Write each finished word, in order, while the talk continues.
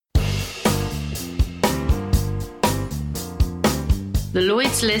The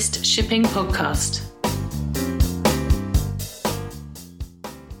Lloyd's List Shipping Podcast.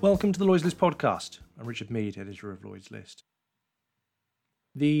 Welcome to the Lloyd's List Podcast. I'm Richard Mead, editor of Lloyd's List.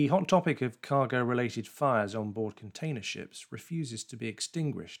 The hot topic of cargo-related fires on board container ships refuses to be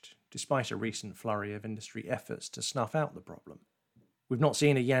extinguished, despite a recent flurry of industry efforts to snuff out the problem. We've not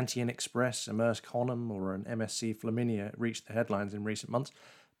seen a Yantian Express, a Maersk Honum, or an MSC Flaminia reach the headlines in recent months,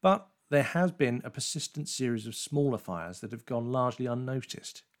 but there has been a persistent series of smaller fires that have gone largely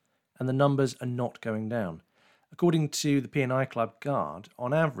unnoticed, and the numbers are not going down. According to the P&I Club Guard,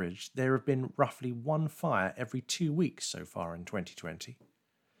 on average, there have been roughly one fire every 2 weeks so far in 2020.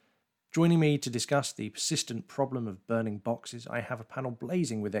 Joining me to discuss the persistent problem of burning boxes, I have a panel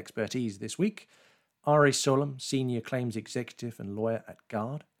blazing with expertise this week. Ari Solem, Senior Claims Executive and Lawyer at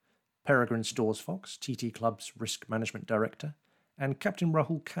Guard, Peregrine Stores-Fox, TT Club's Risk Management Director, and Captain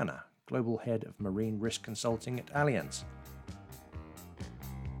Rahul Khanna, Global Head of Marine Risk Consulting at Allianz.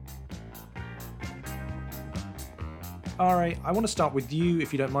 Ari, I want to start with you,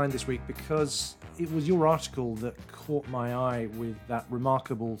 if you don't mind, this week, because it was your article that caught my eye with that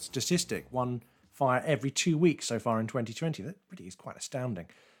remarkable statistic, one fire every 2 weeks so far in 2020. That really is quite astounding.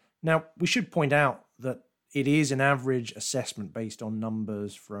 Now, we should point out that it is an average assessment based on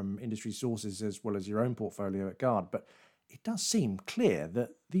numbers from industry sources as well as your own portfolio at Guard, but it does seem clear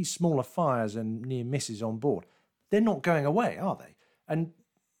that these smaller fires and near misses on board, they're not going away, are they? And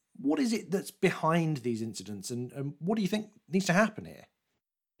what is it that's behind these incidents, and what do you think needs to happen here?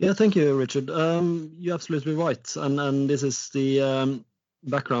 Yeah, thank you, Richard. You're absolutely right, and this is the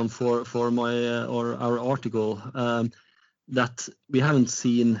background for my or our article, that we haven't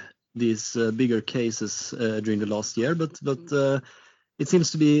seen these bigger cases during the last year, but it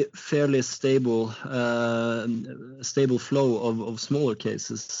seems to be fairly stable flow of smaller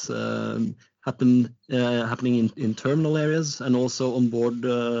cases happening in terminal areas and also on board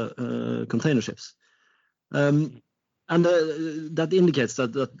container ships. And that indicates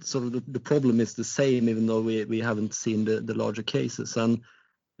that sort of the problem is the same, even though we haven't seen the larger cases. And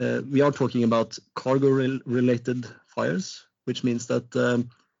we are talking about cargo-related fires, which means that,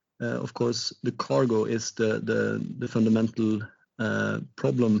 of course, the cargo is the fundamental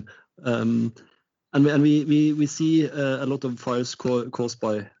problem. And we see a lot of fires caused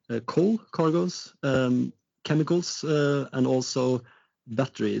by coal cargoes, chemicals, and also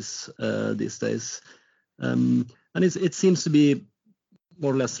batteries these days. And it seems to be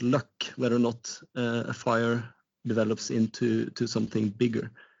more or less luck whether or not a fire develops into something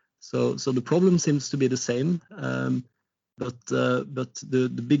bigger. So the problem seems to be the same, but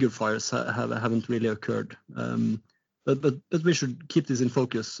the bigger fires haven't really occurred. But we should keep this in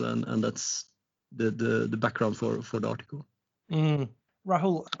focus, and that's the background for the article.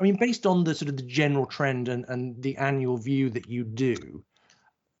 Rahul, I mean, based on the sort of the general trend and the annual view that you do,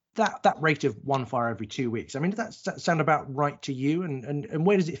 that rate of one fire every 2 weeks, I mean, does that sound about right to you? And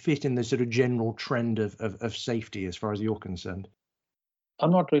where does it fit in the sort of general trend of safety as far as you're concerned?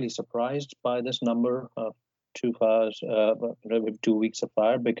 I'm not really surprised by this number of 2 fires every 2 weeks of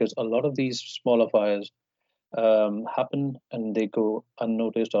fire, because a lot of these smaller fires happen and they go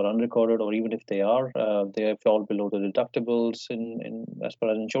unnoticed or unrecorded, or even if they are, they fall below the deductibles in as far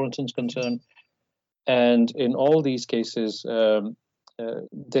as insurance is concerned. And in all these cases,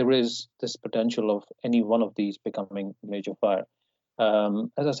 there is this potential of any one of these becoming a major fire.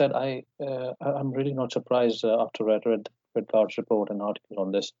 As I said, I'm really not surprised after I read Guard's report and article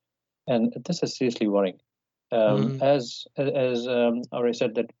on this, and this is seriously worrying. As Ari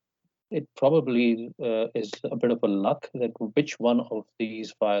said, that it probably is a bit of a luck that which one of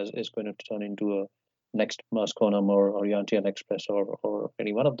these fires is going to turn into a next Maersk Honum or Yantian Express or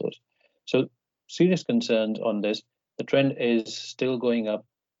any one of those. So serious concerns on this. The trend is still going up.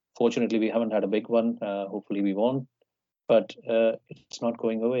 Fortunately, we haven't had a big one. Hopefully we won't. But it's not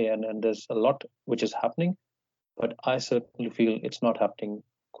going away. And there's a lot which is happening. But I certainly feel it's not happening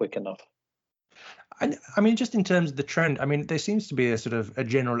quick enough. I mean, just in terms of the trend, I mean, there seems to be a sort of a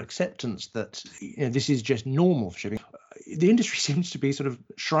general acceptance that this is just normal for shipping. The industry seems to be sort of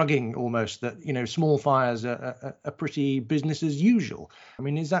shrugging almost that, small fires are pretty business as usual. I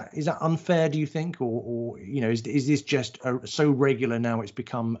mean, is that unfair, do you think? Or is this just so regular now it's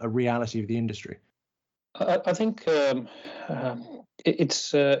become a reality of the industry? I think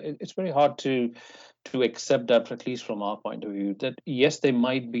it's very hard to accept that, at least from our point of view, that yes, they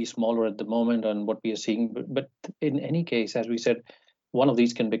might be smaller at the moment and what we are seeing, but in any case, as we said, one of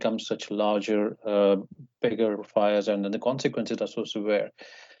these can become such larger, bigger fires, and then the consequences are so severe.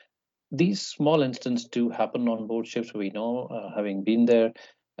 These small incidents do happen on board ships, we know, having been there,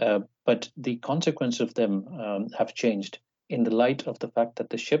 but the consequence of them have changed. in the light of the fact that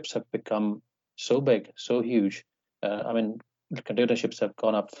the ships have become so big, so huge. The container ships have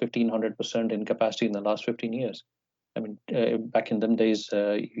gone up 1,500% in capacity in the last 15 years. Back in them days,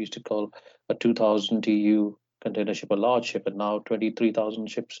 you used to call a 2,000 TEU container ship a large ship, and now 23,000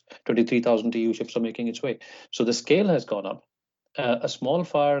 TEU ships are making its way. So the scale has gone up. A small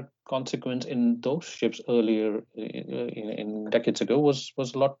fire consequence in those ships earlier in decades ago was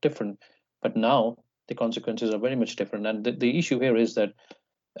a lot different, but now the consequences are very much different. And the issue here is that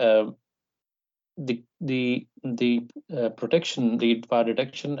the protection, the fire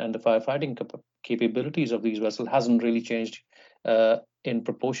detection, and the firefighting capabilities of these vessels hasn't really changed in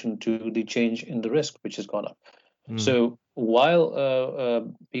proportion to the change in the risk, which has gone up. So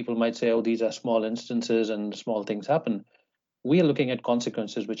while people might say, "Oh, these are small instances and small things happen," we are looking at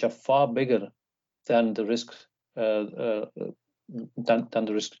consequences which are far bigger than the risk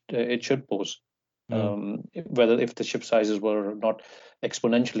it should pose. Whether if the ship sizes were not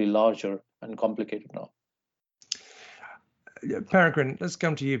exponentially larger and complicated now. Peregrine, let's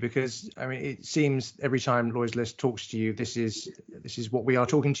come to you, because it seems every time Lloyd's List talks to you, this is what we are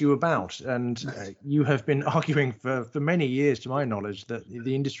talking to you about, and you have been arguing for many years, to my knowledge, that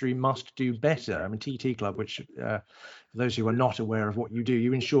the industry must do better. TT Club, which for those who are not aware of what you do,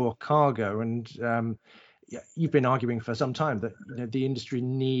 you insure cargo, and you've been arguing for some time that the industry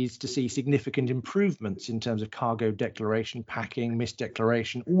needs to see significant improvements in terms of cargo declaration, packing,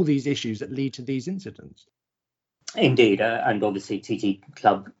 misdeclaration, all these issues that lead to these incidents. Indeed, and obviously TT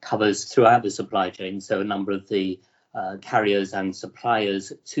Club covers throughout the supply chain, so a number of the carriers and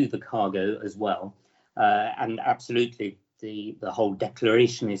suppliers to the cargo as well. And absolutely, the whole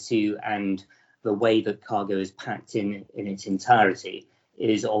declaration issue and the way that cargo is packed in its entirety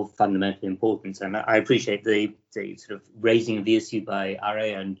is of fundamental importance. And I appreciate the sort of raising of the issue by Are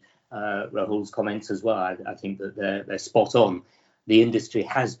and Rahul's comments as well. I think that they're spot on. The industry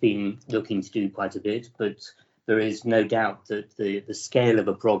has been looking to do quite a bit, but there is no doubt that the scale of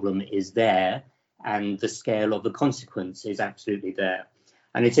a problem is there, and the scale of the consequence is absolutely there.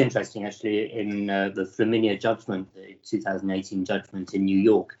 And it's interesting, actually, in the Flaminia judgment, the 2018 judgment in New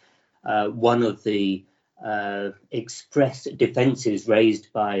York, one of the expressed defences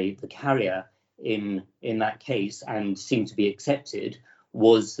raised by the carrier in that case, and seemed to be accepted,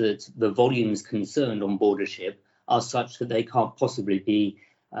 was that the volumes concerned on board a ship are such that they can't possibly be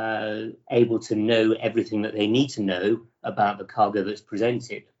able to know everything that they need to know about the cargo that's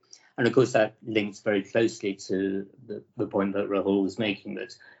presented. And of course, that links very closely to the point that Rahul was making,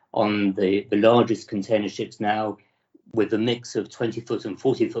 that on the largest container ships now, with a mix of 20-foot and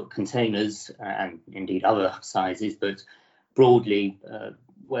 40-foot containers, and indeed other sizes, but broadly,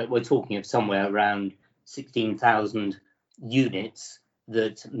 we're talking of somewhere around 16,000 units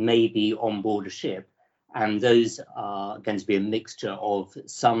that may be on board a ship. And those are going to be a mixture of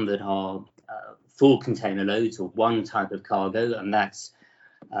some that are full container loads or one type of cargo, and that's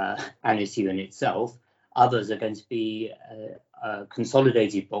an issue in itself. Others are going to be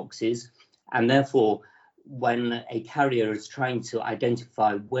consolidated boxes, and therefore, when a carrier is trying to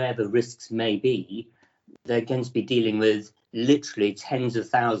identify where the risks may be, they're going to be dealing with literally tens of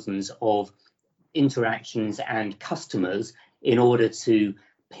thousands of interactions and customers in order to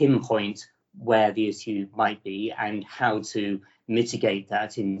pinpoint where the issue might be and how to mitigate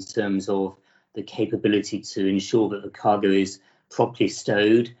that in terms of the capability to ensure that the cargo is properly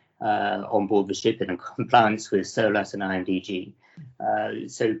stowed on board the ship in compliance with SOLAS and IMDG.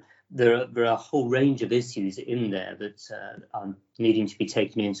 So there are a whole range of issues in there that are needing to be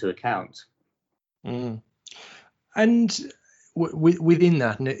taken into account. And within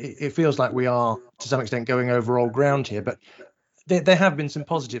that, and it feels like we are to some extent going over old ground here, but there have been some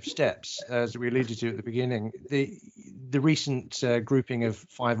positive steps, as we alluded to at the beginning. The recent grouping of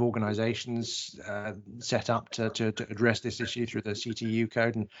 5 organisations set up to address this issue through the CTU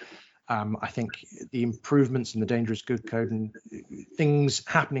code, and I think the improvements in the Dangerous Goods Code and things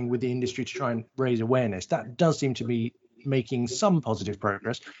happening with the industry to try and raise awareness, that does seem to be making some positive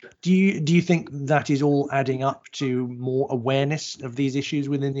progress. Do you think that is all adding up to more awareness of these issues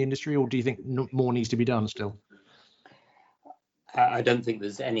within the industry, or do you think more needs to be done still? I don't think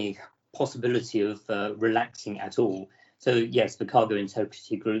there's any possibility of relaxing at all. So yes, the Cargo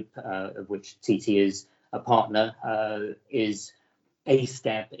Integrity Group, of which TT is a partner, is a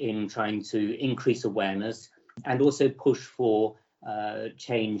step in trying to increase awareness and also push for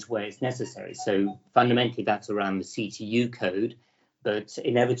change where it's necessary. So fundamentally, that's around the CTU code, but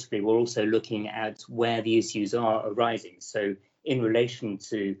inevitably, we're also looking at where the issues are arising. So in relation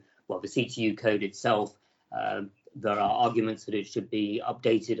to, the CTU code itself, there are arguments that it should be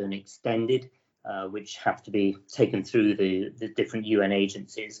updated and extended which have to be taken through the different UN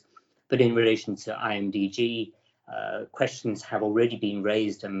agencies. But in relation to IMDG, questions have already been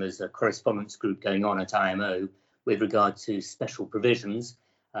raised, and there's a correspondence group going on at IMO with regard to special provisions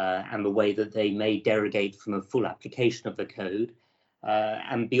and the way that they may derogate from a full application of the code.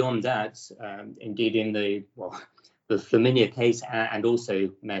 And beyond that, indeed in the Flaminia case and also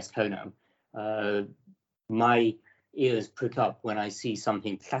Maersk Honam, my ears prick up when I see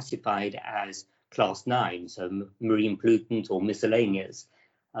something classified as Class 9, so marine pollutant or miscellaneous.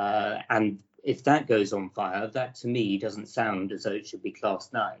 And if that goes on fire, that to me doesn't sound as though it should be Class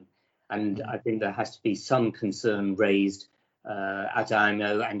 9. And I think there has to be some concern raised at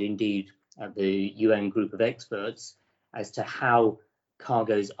IMO and indeed at the UN group of experts as to how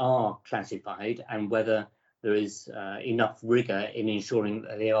cargoes are classified and whether there is enough rigour in ensuring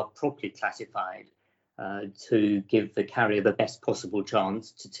that they are properly classified to give the carrier the best possible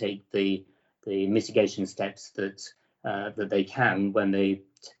chance to take the mitigation steps that they can when they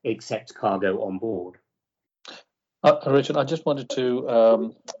accept cargo on board. Richard, I just wanted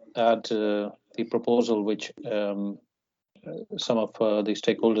to add the proposal which some of the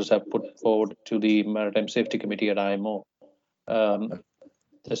stakeholders have put forward to the Maritime Safety Committee at IMO.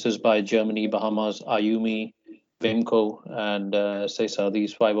 This is by Germany, Bahamas, IUMI, WIMCO, and CESA.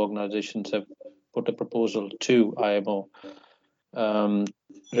 These 5 organizations have put a proposal to IMO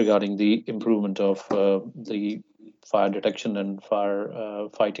regarding the improvement of the fire detection and fire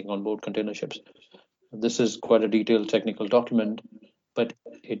fighting on board container ships. This is quite a detailed technical document, but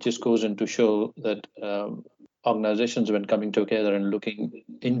it just goes in to show that organizations, when coming together and looking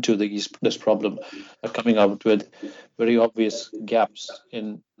into this problem, are coming out with very obvious gaps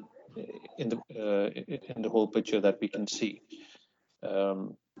in the whole picture that we can see.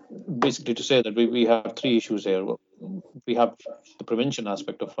 Basically, to say that we have 3 issues here. We have the prevention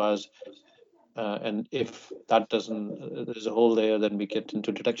aspect of fires, and if that doesn't, there's a hole there, then we get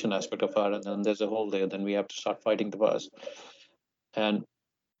into detection aspect of fire, and then there's a hole there, then we have to start fighting the fires. And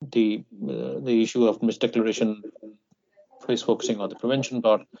the issue of misdeclaration is focusing on the prevention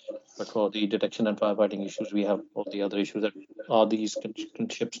part, but for the detection and firefighting issues, we have all the other issues. That are these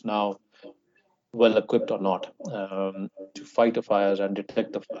ships now well equipped or not to fight the fires and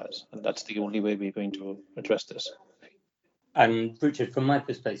detect the fires? And that's the only way we're going to address this. And Richard, from my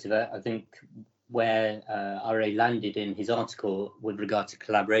perspective, I think where RA landed in his article with regard to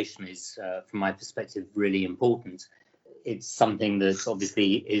collaboration is, from my perspective, really important. It's something that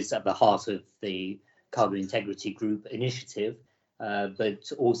obviously is at the heart of the Cargo Integrity Group initiative,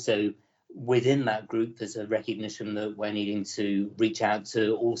 but also within that group there's a recognition that we're needing to reach out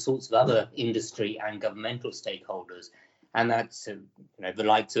to all sorts of other industry and governmental stakeholders, and that's the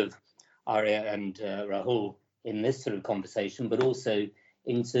likes of Arya and Rahul in this sort of conversation, but also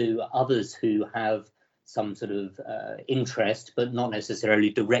into others who have some sort of interest, but not necessarily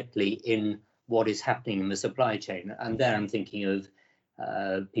directly in what is happening in the supply chain. And there I'm thinking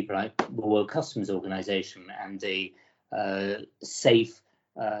of people like the World Customs Organization and the safe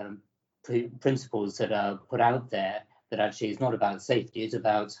principles that are put out there, that actually is not about safety, it's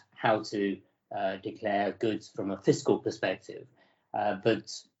about how to declare goods from a fiscal perspective. But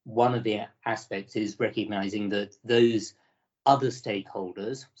one of the aspects is recognizing that those other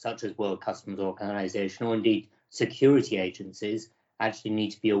stakeholders, such as World Customs Organization or indeed security agencies, actually need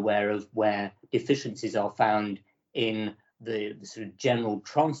to be aware of where deficiencies are found in the sort of general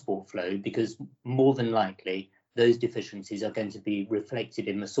transport flow, because more than likely those deficiencies are going to be reflected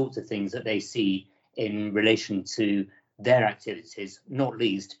in the sorts of things that they see in relation to their activities, not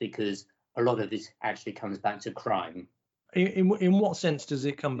least because a lot of it actually comes back to crime. In what sense does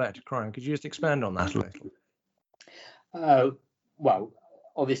it come back to crime? Could you just expand on that a little? Well,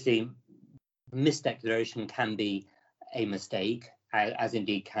 obviously, misdeclaration can be a mistake, as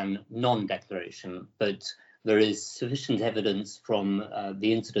indeed can non-declaration, but there is sufficient evidence from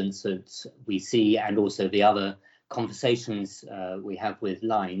the incidents that we see and also the other conversations we have with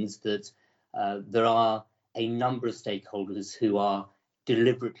lines that there are a number of stakeholders who are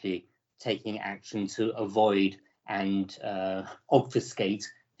deliberately taking action to avoid and obfuscate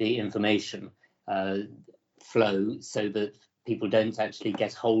the information flow so that people don't actually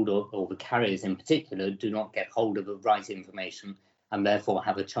get hold of, or the carriers in particular do not get hold of the right information and therefore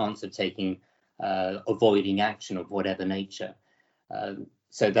have a chance of taking avoiding action of whatever nature.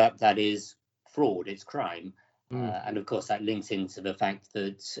 So that is fraud, it's crime. And of course that links into the fact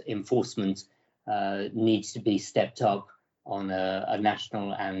that enforcement needs to be stepped up on a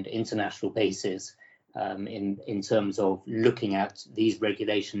national and international basis in terms of looking at these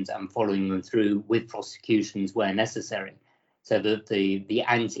regulations and following them through with prosecutions where necessary. so that the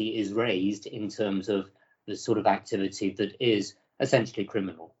ante is raised in terms of the sort of activity that is essentially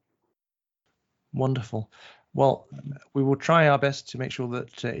criminal. Wonderful. Well, we will try our best to make sure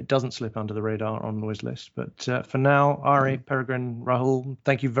that it doesn't slip under the radar on Lloyd's List. But for now, Ari, Peregrine, Rahul,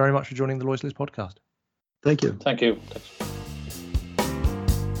 thank you very much for joining the Lloyd's List podcast. Thank you. Thank you.